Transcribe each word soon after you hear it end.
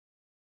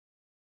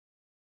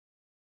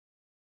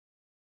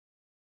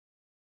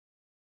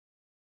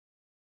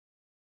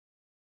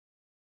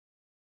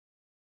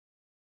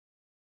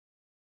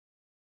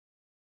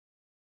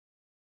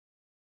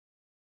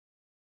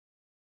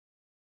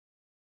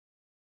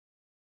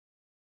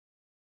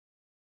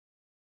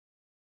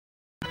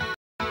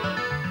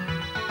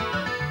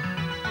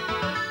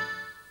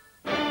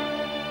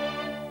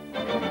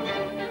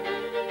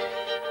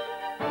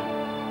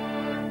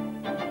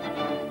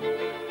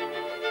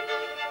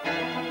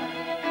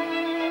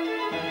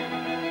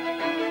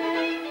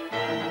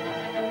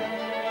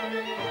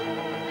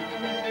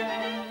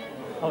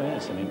Oh, yeah,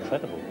 it's an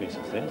incredible piece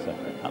of theatre.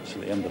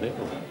 Absolutely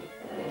unbelievable.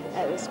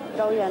 It was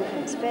brilliant.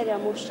 It's very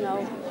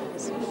emotional.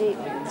 It's great.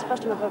 It's the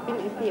first time I've ever been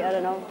to the theatre,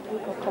 and I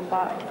hope I'll come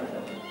back.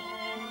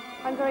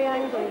 I'm very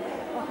angry.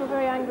 I feel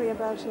very angry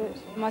about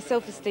it. My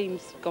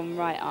self-esteem's gone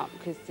right up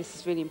because this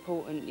is really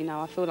important. You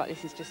know, I feel like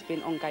this has just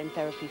been ongoing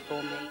therapy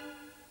for me.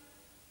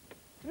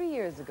 3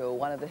 years ago,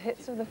 one of the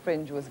hits of the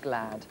Fringe was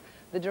Glad.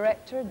 The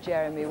director,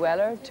 Jeremy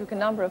Weller, took a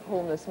number of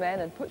homeless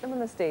men and put them on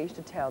the stage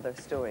to tell their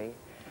story.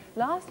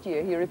 Last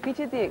year, he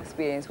repeated the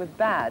experience with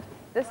Bad,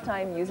 this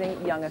time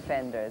using young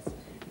offenders.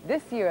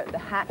 This year, The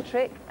Hat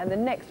Trick, and the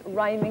next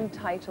rhyming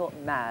title,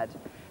 Mad.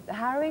 The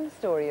harrowing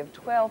story of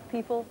 12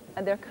 people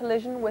and their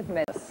collision with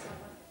menace.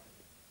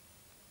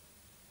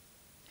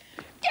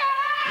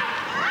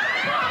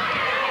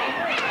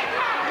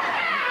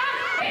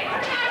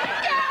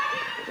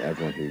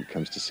 Everyone who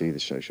comes to see the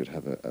show should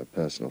have a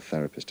personal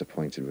therapist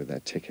appointed with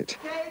their ticket.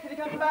 Okay, can you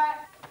come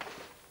back?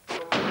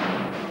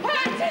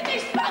 Hands in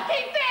this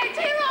fucking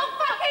theatre, you're all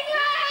fucking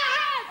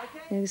mad!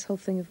 You know, this whole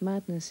thing of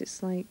madness,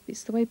 it's like,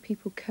 it's the way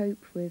people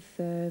cope with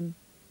the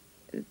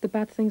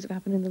bad things that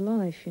happen in their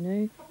life, you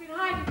know? I've been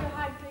hiding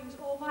behind things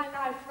all my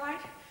life,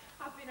 right?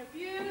 I've been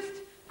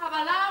abused, I've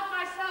allowed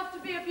myself to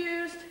be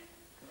abused,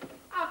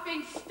 I've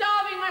been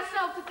starving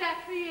myself to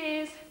death for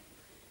years.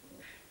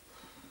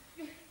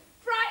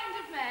 Frightened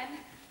of men,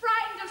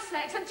 frightened of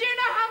sex, and do you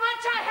know how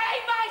much I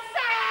hate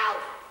myself?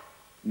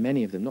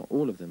 Many of them, not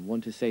all of them,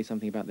 want to say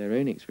something about their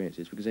own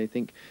experiences because they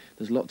think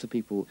there's lots of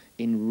people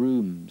in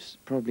rooms,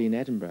 probably in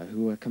Edinburgh,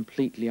 who are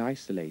completely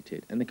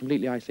isolated. And they're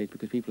completely isolated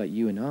because people like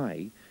you and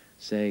I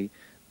say,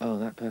 oh,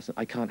 that person,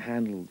 I can't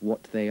handle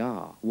what they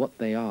are. What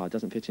they are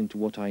doesn't fit into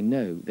what I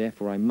know,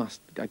 therefore I've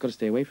got to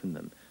stay away from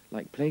them,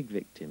 like plague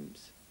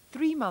victims.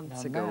 3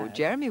 months ago,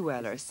 Jeremy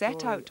Weller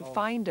set out to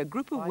find a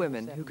group of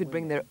women who could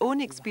bring their own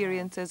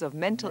experiences of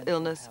mental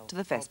illness to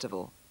the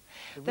festival.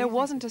 There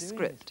wasn't a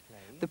script.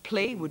 The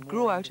play would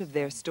grow out of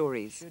their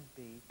stories.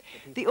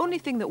 The only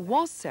thing that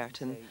was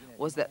certain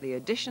was that the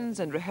auditions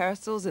and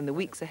rehearsals in the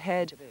weeks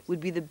ahead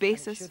would be the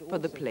basis for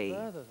the play.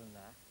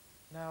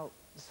 Now,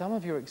 some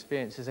of your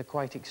experiences are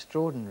quite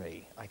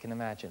extraordinary, I can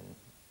imagine.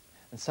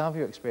 And some of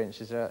your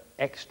experiences are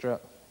extra,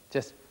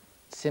 just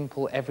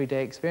simple,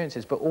 everyday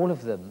experiences, but all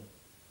of them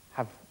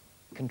have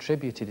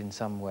contributed in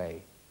some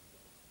way.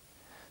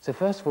 So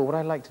first of all, what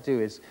I'd like to do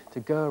is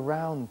to go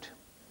around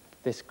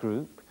this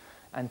group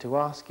and to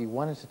ask you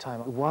one at a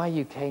time why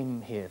you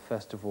came here,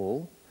 first of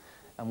all,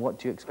 and what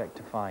do you expect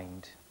to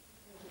find?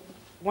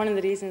 One of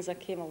the reasons I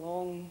came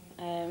along,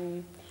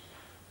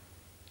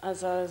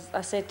 as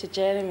I said to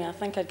Jeremy, I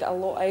think I'd get a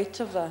lot out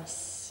of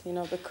this, you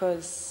know,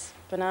 because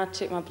when I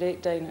took my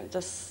breakdown, it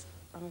just,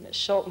 I mean, it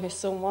shocked me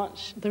so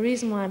much. The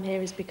reason why I'm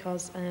here is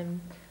because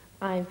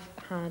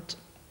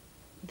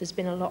there's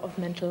been a lot of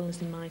mental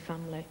illness in my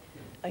family.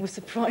 I was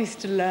surprised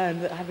to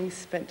learn that having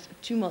spent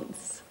 2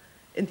 months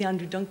in the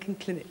Andrew Duncan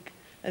Clinic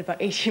and about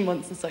 18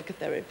 months in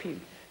psychotherapy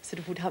sort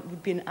of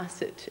would be an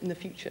asset in the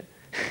future.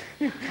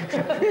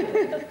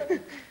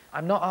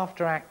 I'm not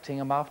after acting,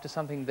 I'm after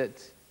something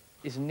that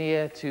is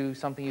near to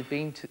something you've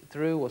been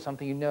through or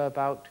something you know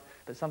about,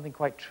 but something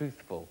quite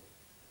truthful.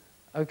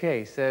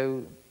 Okay,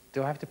 so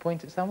do I have to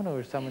point at someone or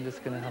is someone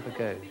just going to have a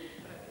go?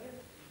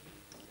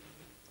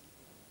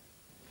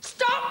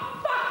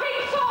 Stop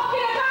fucking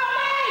talking about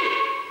me!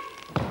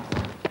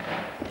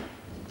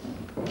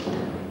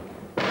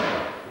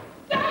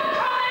 Don't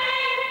come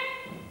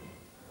in!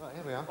 Right,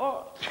 here we are.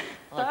 Oh,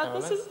 Dad,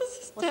 this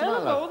is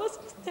terrible. This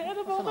is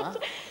terrible.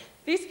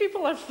 These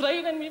people are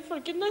frightening me, for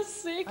goodness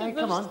sake. Hey,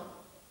 come on.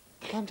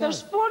 Calm down.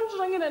 There's phones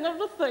ringing and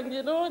everything,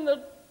 you know, and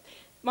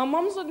my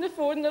mum's on the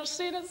phone, they're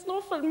saying it's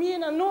not for me,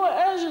 and I know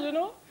it is, you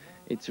know.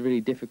 It's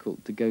really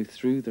difficult to go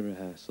through the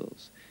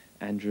rehearsals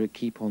and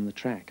keep on the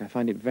track. I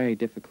find it very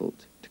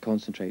difficult to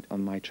concentrate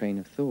on my train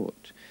of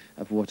thought,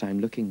 of what I'm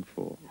looking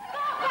for.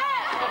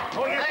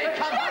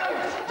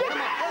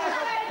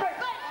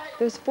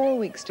 There's 4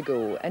 weeks to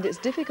go, and it's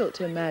difficult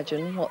to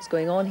imagine what's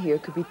going on here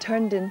could be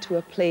turned into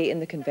a play in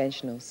the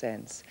conventional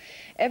sense.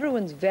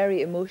 Everyone's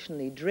very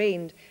emotionally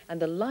drained, and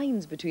the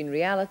lines between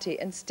reality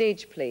and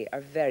stage play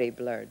are very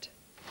blurred.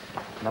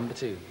 Number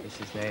 2, this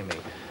is Naomi.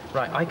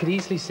 Right, I could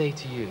easily say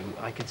to you,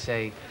 I could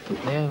say,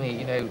 Naomi,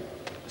 you know,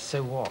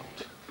 so what?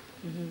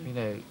 You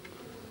know,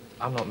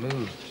 I'm not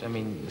moved. I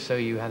mean, so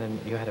you had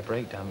a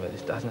breakdown, but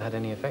this hasn't had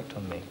any effect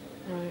on me.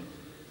 Right.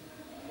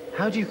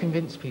 How do you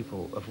convince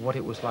people of what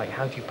it was like?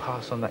 How do you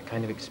pass on that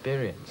kind of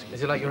experience?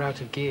 Is it like you're out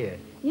of gear?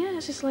 Yeah,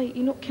 it's just like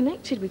you're not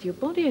connected with your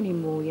body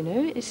anymore, you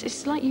know?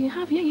 It's like you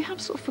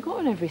have sort of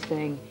forgotten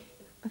everything.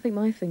 I think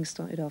my thing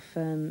started off,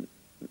 you know,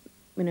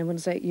 when I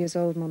was 8 years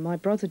old, my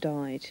brother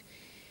died.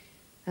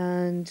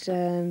 And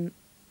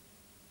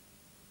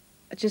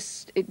it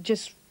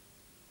just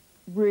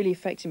really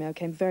affected me. I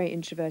became a very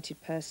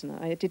introverted person.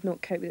 I did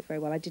not cope with it very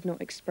well. I did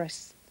not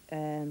express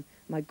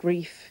my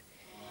grief.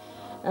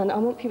 And I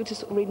want people to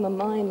sort of read my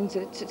mind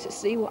and to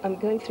see what I'm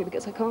going through,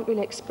 because I can't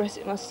really express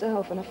it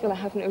myself, and I feel I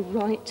have no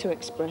right to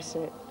express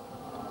it.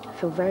 I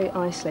feel very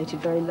isolated,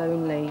 very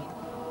lonely.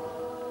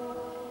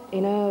 You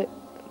know,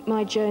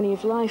 my journey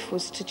of life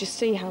was to just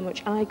see how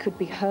much I could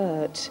be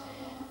hurt.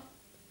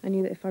 I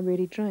knew that if I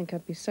really drank,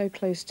 I'd be so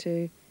close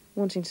to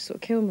wanting to sort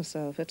of kill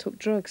myself. I took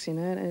drugs, you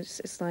know, and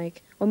it's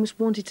like I almost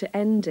wanted to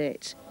end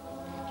it.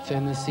 So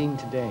in the scene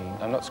today,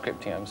 I'm not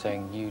scripting it, I'm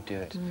saying you do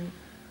it.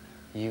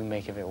 You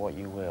make of it what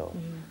you will.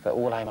 But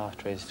all I'm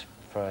after is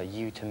for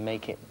you to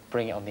make it,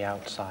 bring it on the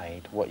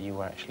outside, what you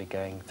were actually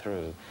going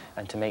through,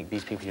 and to make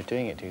these people you're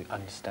doing it to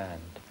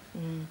understand.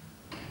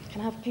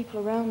 Can I have people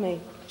around me,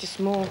 just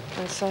more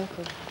in a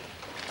circle?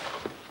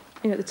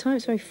 You know, at the time,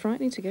 it's very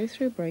frightening to go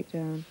through a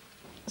breakdown.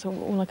 So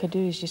all I could do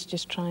is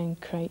just try and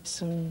create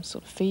some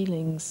sort of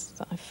feelings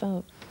that I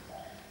felt.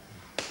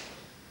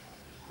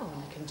 Oh,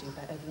 I can do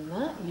better than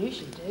that. You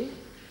usually do.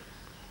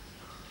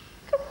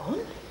 Come on.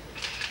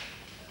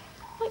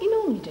 Like you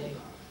normally do.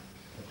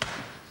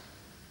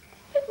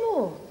 A bit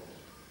more.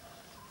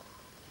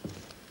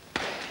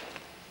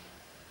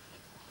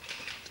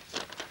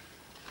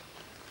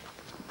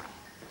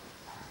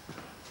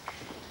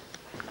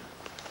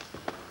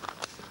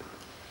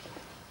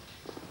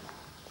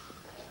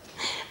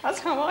 That's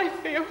how I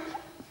feel.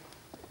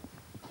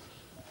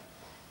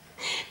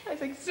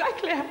 That's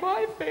exactly how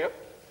I feel.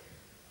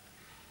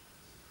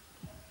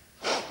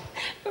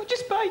 Not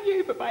just by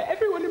you, but by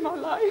everyone in my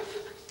life.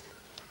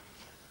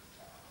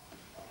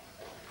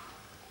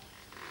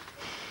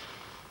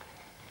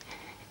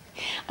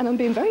 And I'm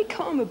being very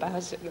calm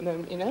about it at the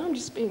moment, you know? I'm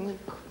just being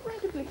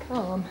incredibly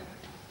calm.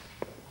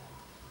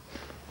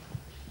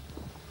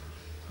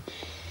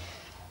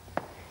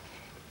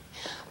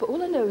 But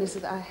all I know is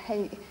that I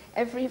hate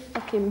every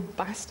fucking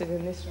bastard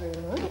in this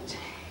room, right?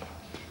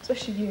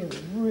 Especially you.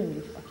 I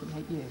really fucking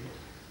hate you.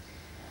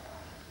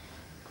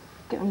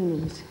 Get on your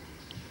knees.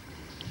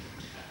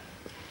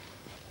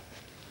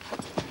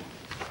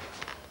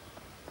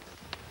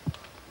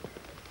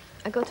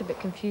 I got a bit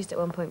confused at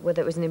one point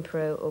whether it was an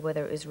improv or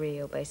whether it was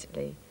real,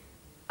 basically.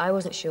 I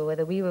wasn't sure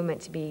whether we were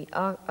meant to be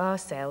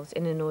ourselves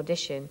in an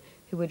audition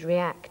who would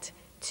react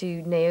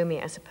to Naomi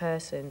as a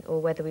person, or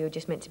whether we were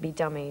just meant to be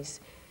dummies.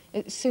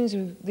 As soon as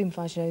the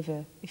invitation is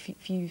over,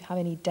 if you have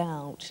any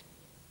doubt,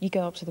 you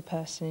go up to the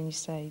person and you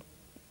say,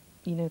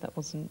 you know, that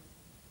wasn't,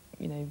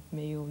 you know,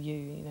 me or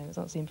you know,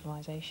 that's the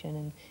improvisation.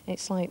 And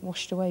it's like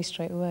washed away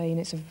straight away, and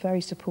it's a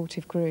very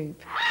supportive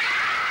group.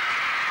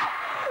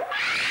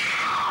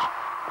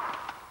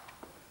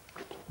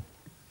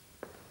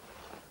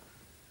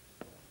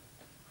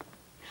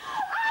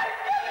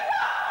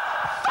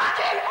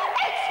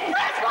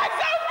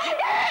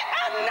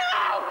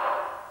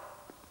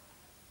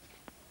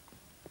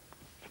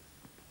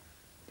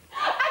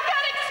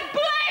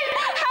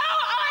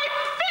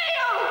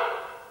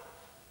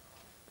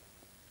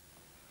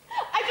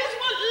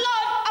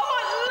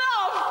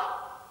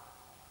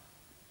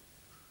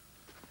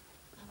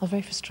 I was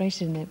very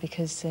frustrated in it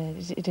because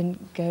it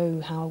didn't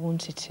go how I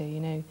wanted to, you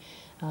know.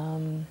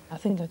 I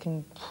think I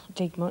can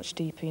dig much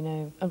deeper, you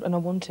know, and I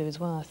want to as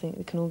well. I think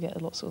it can all get a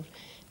lot sort of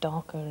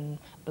darker and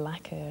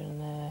blacker,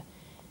 and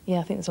yeah,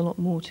 I think there's a lot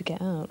more to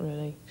get out,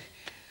 really.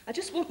 I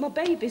just want my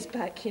babies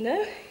back, you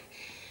know?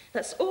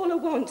 That's all I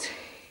want.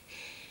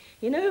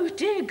 You know,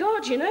 dear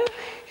God, you know?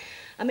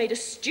 I made a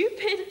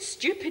stupid,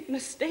 stupid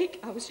mistake.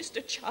 I was just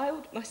a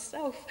child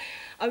myself.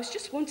 I was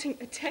just wanting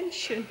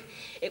attention.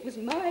 It was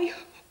my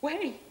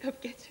way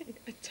of getting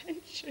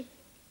attention.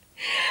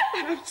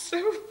 And I'm so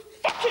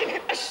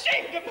fucking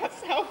ashamed of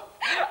myself.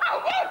 I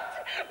want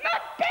my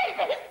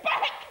babies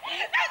back.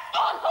 That's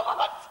all I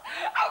want.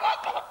 I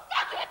want my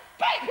fucking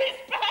babies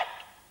back.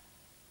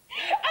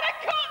 And I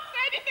can't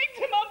say anything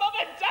to my mum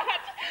and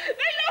dad.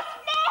 They lost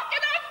Mark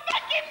and I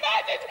fucking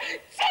murdered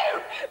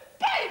 2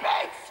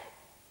 babies.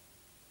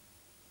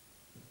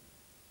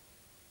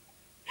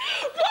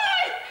 Why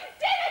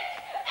didn't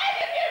any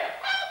of you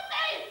help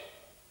me?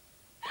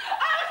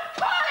 I was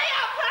calling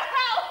out for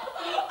help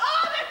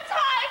all the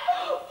time.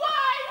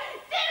 Why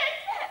didn't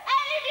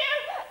any of you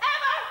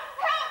ever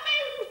help me?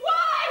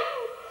 Why?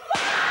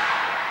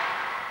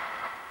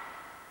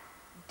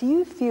 Do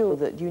you feel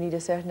that you need a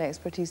certain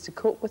expertise to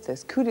cope with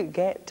this? Could it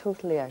get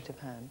totally out of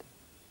hand?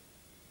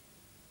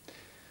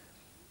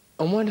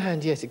 On one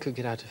hand, yes, it could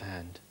get out of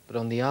hand. But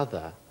on the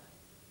other,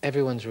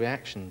 everyone's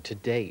reaction to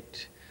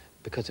date,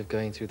 because of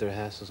going through the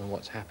rehearsals and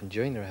what's happened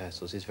during the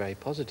rehearsals, is very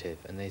positive,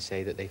 and they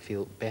say that they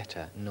feel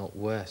better, not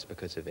worse,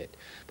 because of it.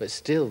 But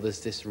still,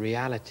 there's this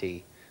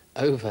reality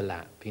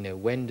overlap. You know,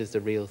 when does the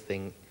real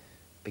thing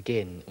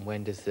begin, and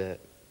when does the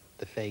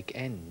fake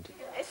end?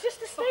 It's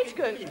just a stage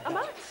going. I'm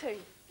acting.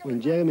 When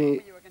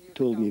Jeremy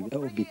told me it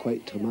would be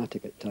quite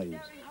traumatic at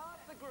times,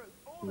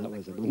 and that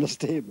was an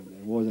understatement.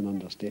 It was an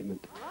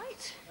understatement.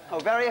 Right. Oh,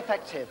 very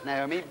effective,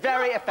 Naomi.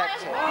 Very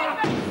effective.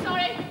 I'm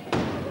sorry.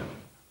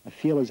 I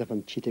feel as if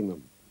I'm cheating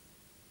them.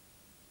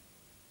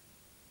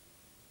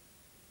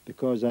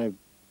 Because I'm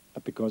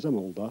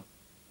older,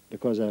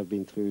 because I've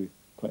been through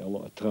quite a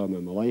lot of trauma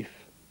in my life,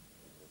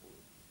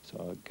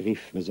 sort of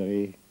grief,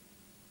 misery,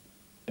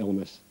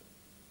 illness,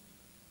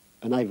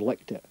 and I've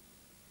licked it,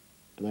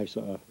 and I've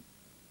sort of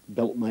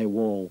built my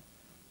wall.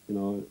 You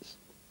know, it's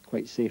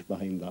quite safe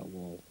behind that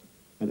wall,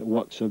 and it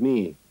works for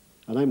me.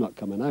 and I'm not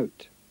coming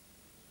out,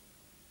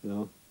 you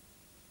know.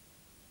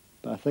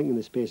 But I think in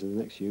the space of the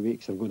next few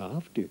weeks, I'm going to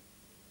have to.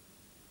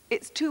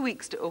 It's 2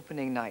 weeks to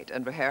opening night,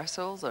 and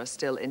rehearsals are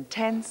still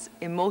intense,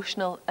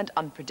 emotional, and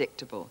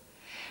unpredictable.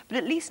 But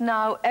at least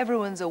now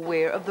everyone's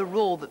aware of the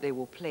role that they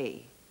will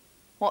play.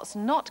 What's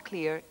not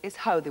clear is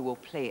how they will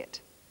play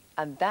it.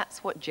 And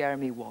that's what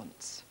Jeremy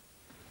wants.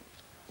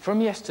 From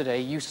yesterday,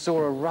 you saw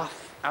a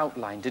rough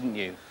outline, didn't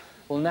you?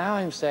 Well, now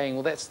I'm saying,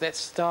 well, let's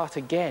start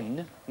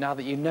again, now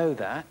that you know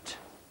that.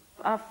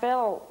 I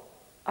felt,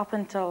 up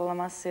until, I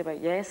must say,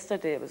 about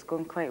yesterday, it was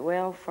going quite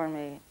well for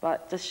me.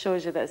 But just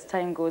shows you that as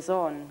time goes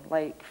on,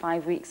 like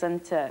 5 weeks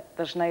into it,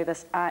 there's now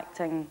this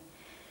acting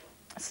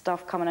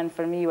stuff coming in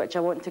for me, which I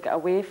want to get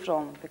away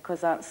from,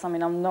 because that's, I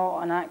mean, I'm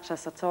not an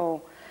actress at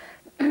all.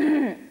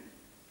 And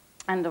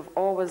I've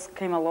always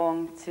came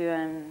along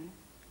to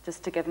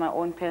just to give my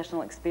own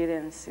personal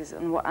experiences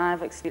and what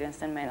I've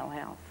experienced in mental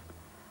health.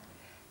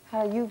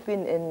 Hannah, you've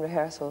been in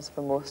rehearsals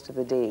for most of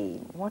the day.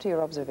 What are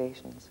your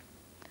observations?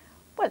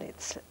 Well,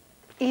 it's,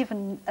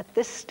 even at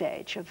this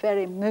stage, a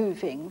very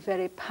moving,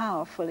 very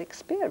powerful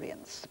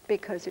experience,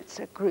 because it's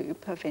a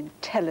group of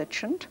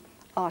intelligent,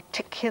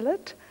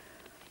 articulate,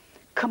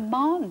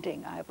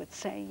 commanding, I would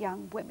say,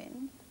 young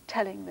women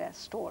telling their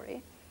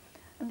story.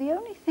 And the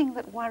only thing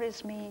that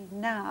worries me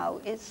now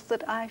is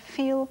that I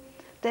feel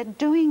they're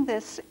doing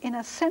this in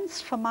a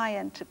sense for my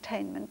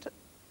entertainment,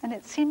 and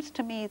it seems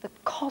to me the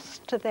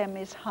cost to them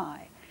is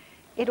high.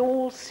 It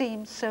all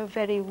seems so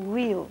very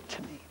real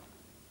to me.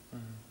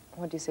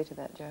 What do you say to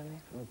that, Jeremy?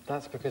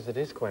 That's because it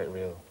is quite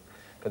real.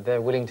 But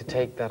they're willing to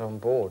take that on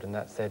board, and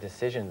that's their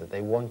decision, that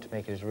they want to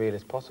make it as real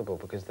as possible,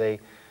 because they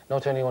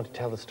not only want to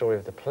tell the story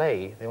of the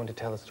play, they want to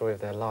tell the story of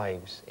their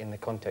lives in the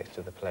context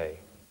of the play.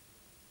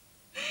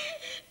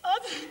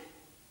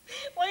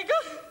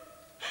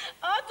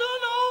 I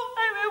don't know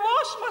how to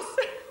wash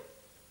myself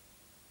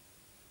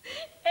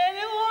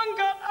any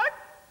longer. I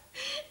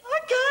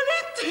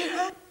can't do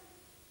that.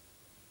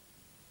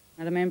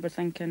 I remember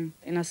thinking,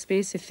 in a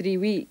space of 3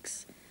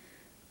 weeks,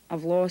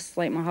 I've lost,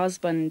 like, my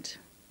husband,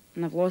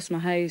 and I've lost my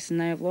house, and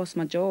now I've lost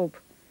my job.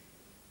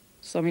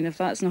 So, I mean, if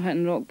that's not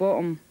hitting rock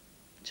bottom,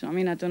 do you know what I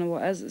mean? I don't know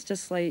what is. It's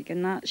just like,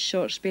 in that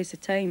short space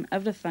of time,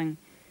 everything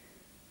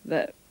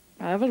that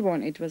I ever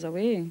wanted was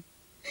away.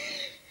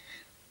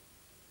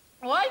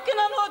 Why can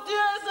I not do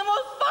it? It's the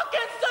most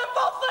fucking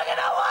simple thing in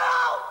the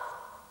world!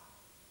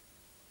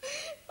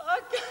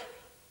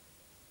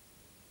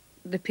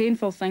 The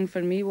painful thing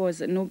for me was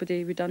that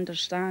nobody would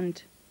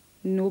understand.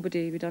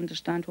 Nobody would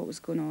understand what was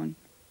going on.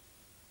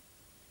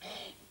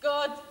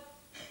 God,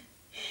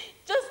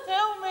 just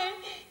help me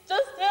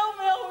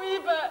a wee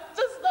bit,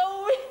 just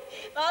a wee,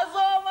 that's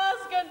all I'm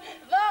asking,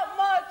 that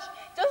much,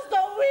 just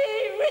a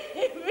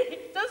wee,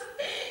 just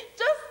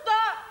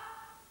that,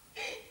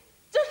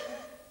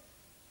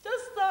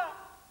 just that,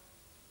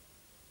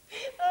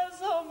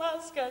 that's all I'm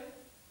asking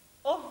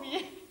of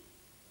you.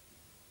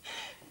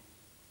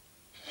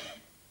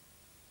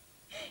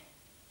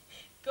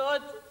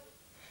 God,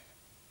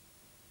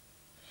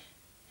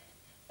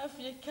 if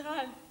you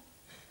can,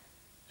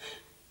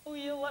 will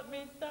you let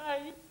me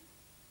die?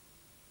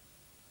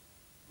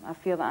 I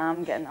feel that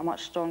I'm getting a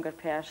much stronger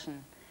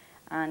person,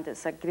 and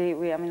it's a great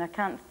way. I mean, I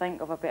can't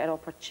think of a better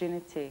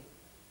opportunity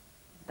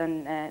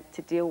than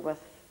to deal with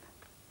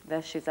the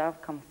issues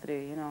I've come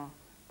through, you know,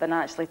 than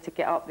actually to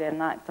get up there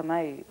and act them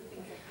out.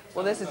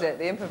 Well, this is it.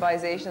 The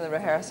improvisation and the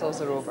rehearsals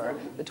are over.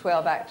 The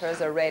 12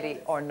 actors are ready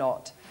or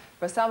not.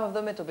 For some of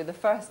them, it'll be the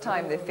first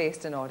time they've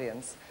faced an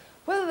audience.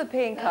 Whether the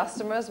paying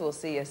customers will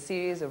see a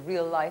series of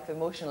real-life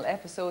emotional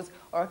episodes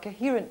or a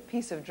coherent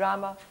piece of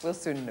drama, we'll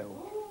soon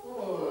know.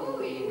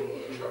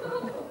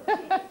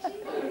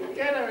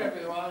 Get her,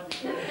 everyone.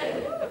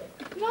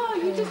 No,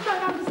 you just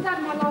don't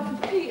understand my life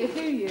with Peter,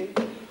 do you?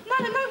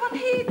 No one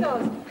here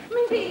does. I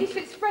mean, Peter used to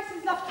express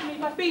his love to me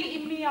by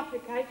beating me up,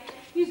 okay?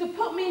 He used to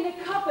put me in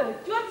a cupboard.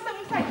 Do you understand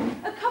what I'm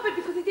saying? A cupboard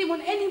because he didn't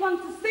want anyone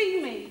to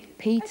see me.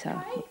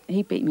 Peter, okay?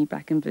 He beat me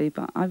black and blue,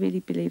 but I really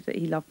believe that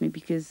he loved me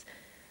because,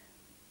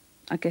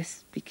 I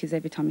guess, because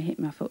every time he hit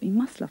me, I thought he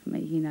must love me,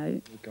 you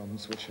know.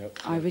 Switch up.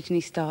 I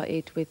originally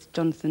started with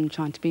Jonathan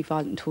trying to be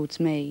violent towards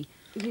me.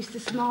 He used to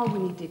smile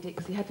when he did it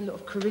because he had a lot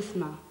of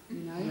charisma, you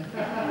know.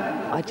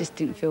 I just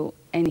didn't feel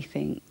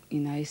anything, you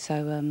know,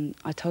 so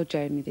I told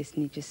Jeremy this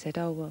and he just said,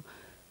 oh, well,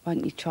 why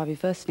don't you try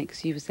reversing it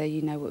because you was there,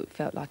 you know what it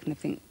felt like and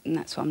everything. And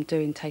that's what I'm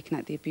doing, taking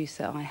out the abuse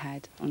that I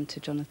had onto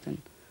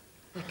Jonathan.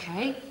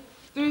 OK,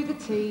 through the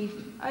teeth,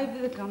 over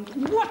the gums.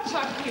 Watch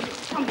out, you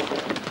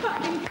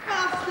fucking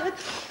bastard!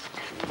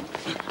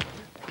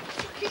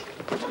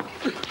 Come on,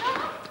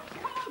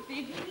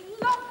 babe, you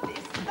love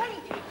this, don't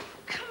you?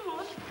 Come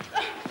on.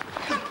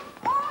 Come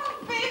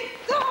on, babe,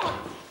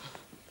 dance!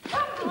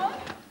 Come on.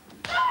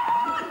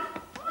 Dance!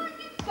 Why are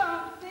you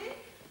dancing?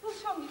 What's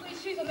wrong? You've got your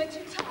shoes on, they're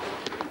too tight.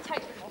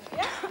 Take them off,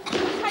 yeah?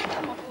 Take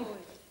them off, you.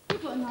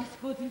 You've got a nice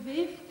body,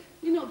 Viv.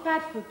 You're not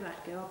bad for a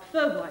black girl. I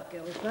prefer white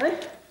girls, though.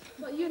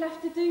 What you'll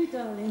have to do,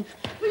 darling.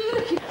 What are you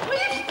looking at? What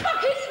are you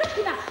fucking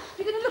looking at?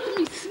 You're going to look at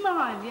me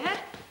smile, yeah?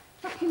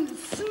 Fucking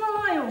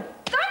smile.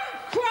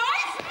 Don't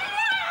cry!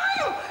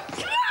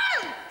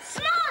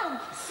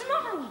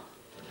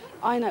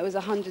 I know it was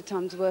 100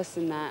 times worse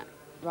than that,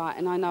 right,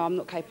 and I know I'm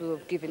not capable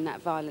of giving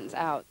that violence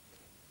out.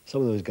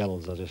 Some of those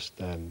girls are just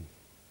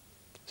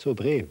so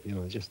brave, you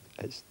know,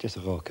 it's just a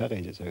raw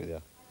courage that's out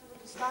there.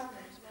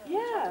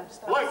 Yeah,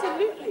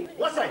 absolutely.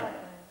 Listen,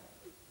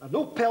 there's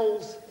no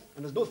pills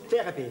and there's no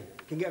therapy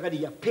can get rid of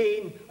your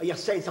pain or your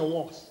sense of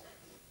loss.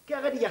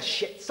 Get rid of your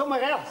shit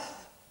somewhere else.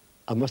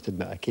 I must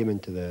admit, I came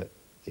into the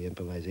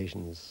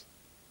improvisations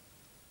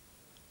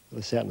with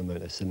a certain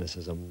amount of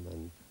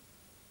cynicism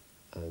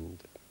and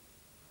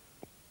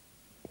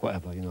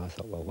whatever, you know, I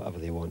thought, well, whatever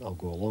they want, I'll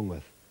go along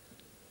with.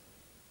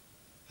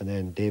 And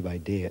then day by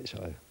day, it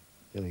sort of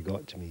really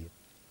got to me.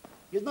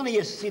 None of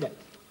you seen it.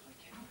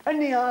 In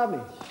the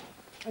army,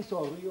 I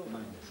saw real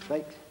madness,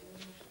 right?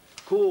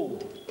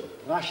 Cold,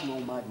 rational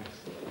madness.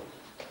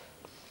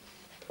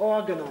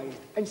 Organised,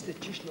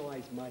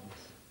 institutionalised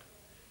madness.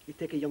 You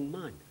take a young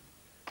man,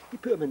 you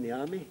put him in the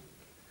army.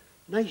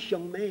 Nice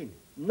young men,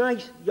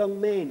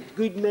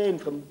 good men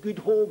from good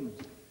homes,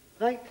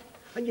 right?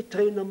 And you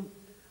train them,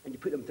 and you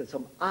put them to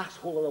some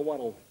asshole of the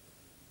world.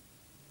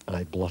 And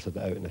I blotted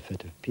it out in a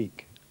fit of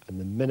pique. And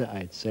the minute I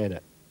had said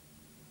it,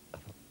 I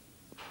thought,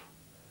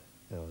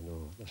 oh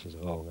no, this is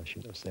wrong, I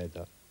shouldn't have said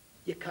that.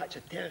 You catch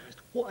a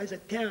terrorist. What is a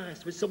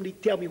terrorist? Would somebody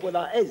tell me what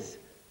that is?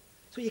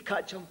 So you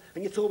catch him,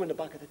 and you throw him in the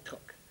back of the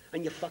truck,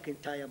 and you fucking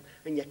tie him,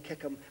 and you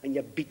kick him, and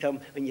you beat him,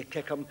 and you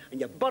kick him,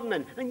 and you burn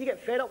him, and you get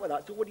fed up with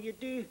that. So what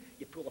do?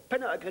 You pull a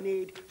pin out of a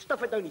grenade,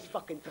 stuff it down his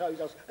fucking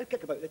trousers, and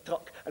kick him out the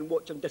truck, and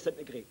watch him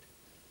disintegrate.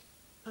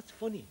 That's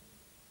funny.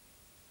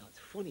 That's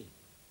funny.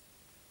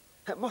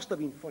 It must have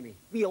been funny.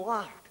 We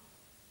laughed.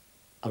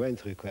 I went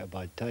through quite a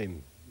bad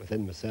time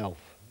within myself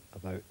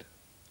about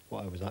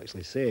what I was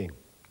actually saying.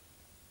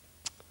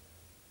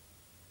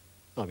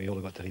 I mean, you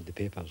only got to read the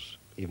papers,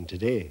 even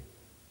today,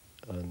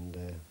 and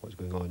what's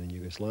going on in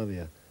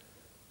Yugoslavia,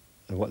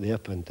 and what they're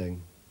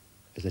printing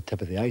is the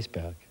tip of the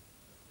iceberg.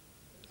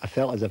 I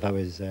felt as if I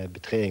was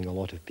betraying a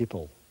lot of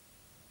people,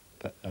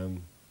 but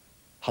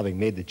having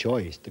made the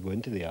choice to go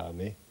into the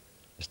army,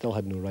 I still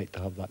had no right to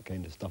have that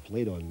kind of stuff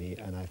laid on me,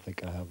 and I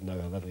think I have now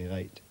have every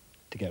right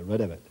to get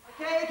rid of it.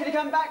 Okay, can you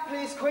come back,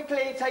 please,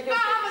 quickly? Take your... I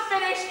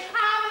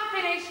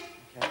haven't finished.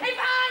 Okay. If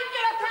I'm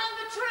going to tell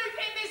the truth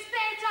in this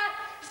theatre,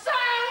 so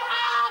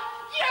are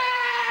you!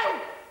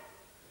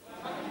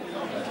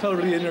 I felt a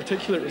really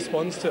inarticulate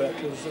response to it,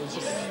 because there was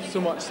just so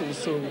much that was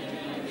so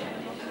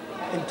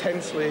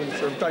intensely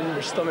sort of down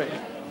your stomach.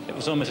 It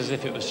was almost as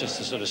if it was just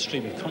a sort of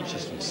stream of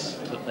consciousness,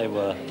 that they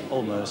were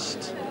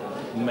almost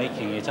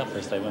making it up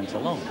as they went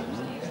along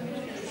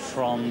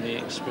from the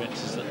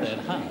experiences that they had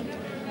had.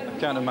 I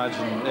can't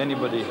imagine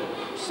anybody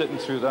sitting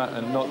through that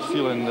and not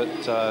feeling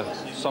that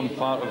some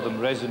part of them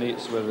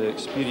resonates with the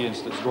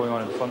experience that's going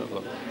on in front of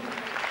them.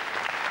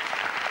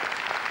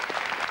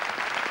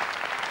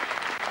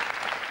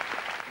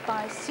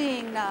 By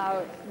seeing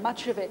now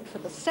much of it for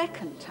the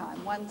second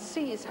time, one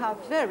sees how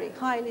very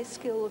highly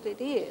skilled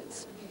it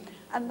is.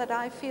 And that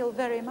I feel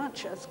very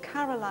much, as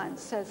Caroline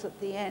says at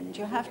the end,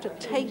 you have to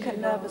take a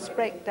nervous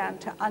breakdown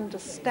to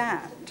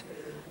understand.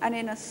 And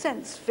in a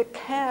sense,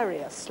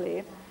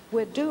 vicariously,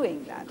 we're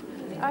doing that.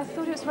 I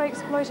thought it was very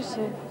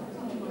exploitative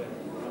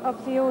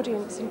of the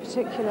audience in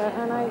particular,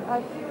 and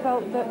I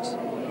felt that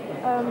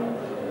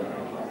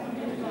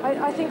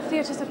I think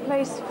theatre's a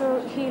place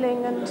for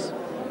healing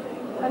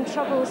and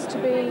troubles to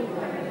be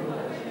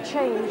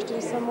changed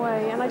in some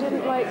way, and I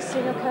didn't like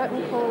seeing a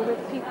curtain call with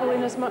people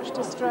in as much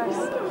distress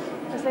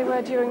as they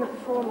were during the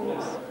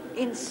performance.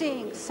 In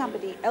seeing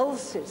somebody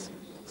else's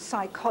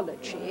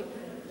psychology,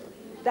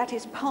 that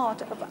is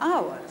part of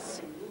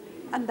ours,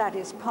 and that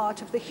is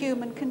part of the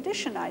human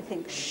condition, I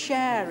think,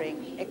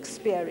 sharing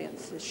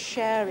experiences,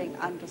 sharing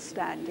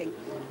understanding,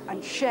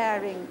 and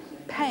sharing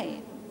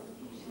pain.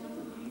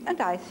 And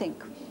I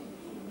think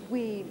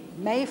we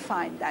may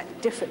find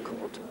that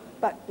difficult,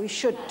 but we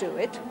should do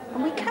it,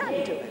 and we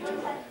can do it.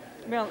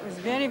 Well, it was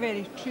very,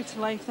 very true to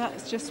life.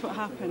 That's just what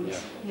happened.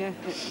 Yeah,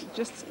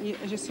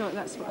 I just thought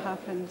that's what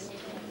happened.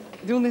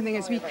 The only thing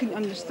is we couldn't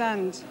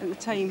understand at the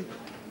time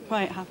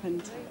why it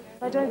happened.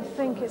 I don't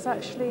think it's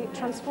actually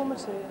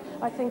transformative.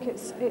 I think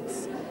it's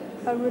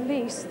a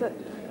release that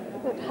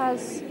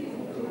has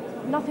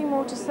nothing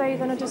more to say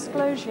than a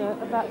disclosure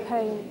about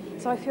pain.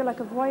 So I feel like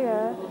a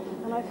voyeur,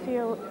 and I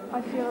feel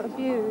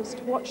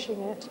abused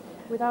watching it,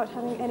 without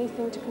having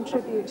anything to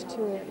contribute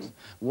to it.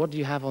 What do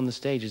you have on the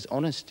stage is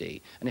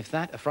honesty, and if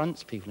that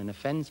affronts people and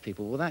offends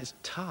people, well, that's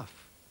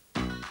tough.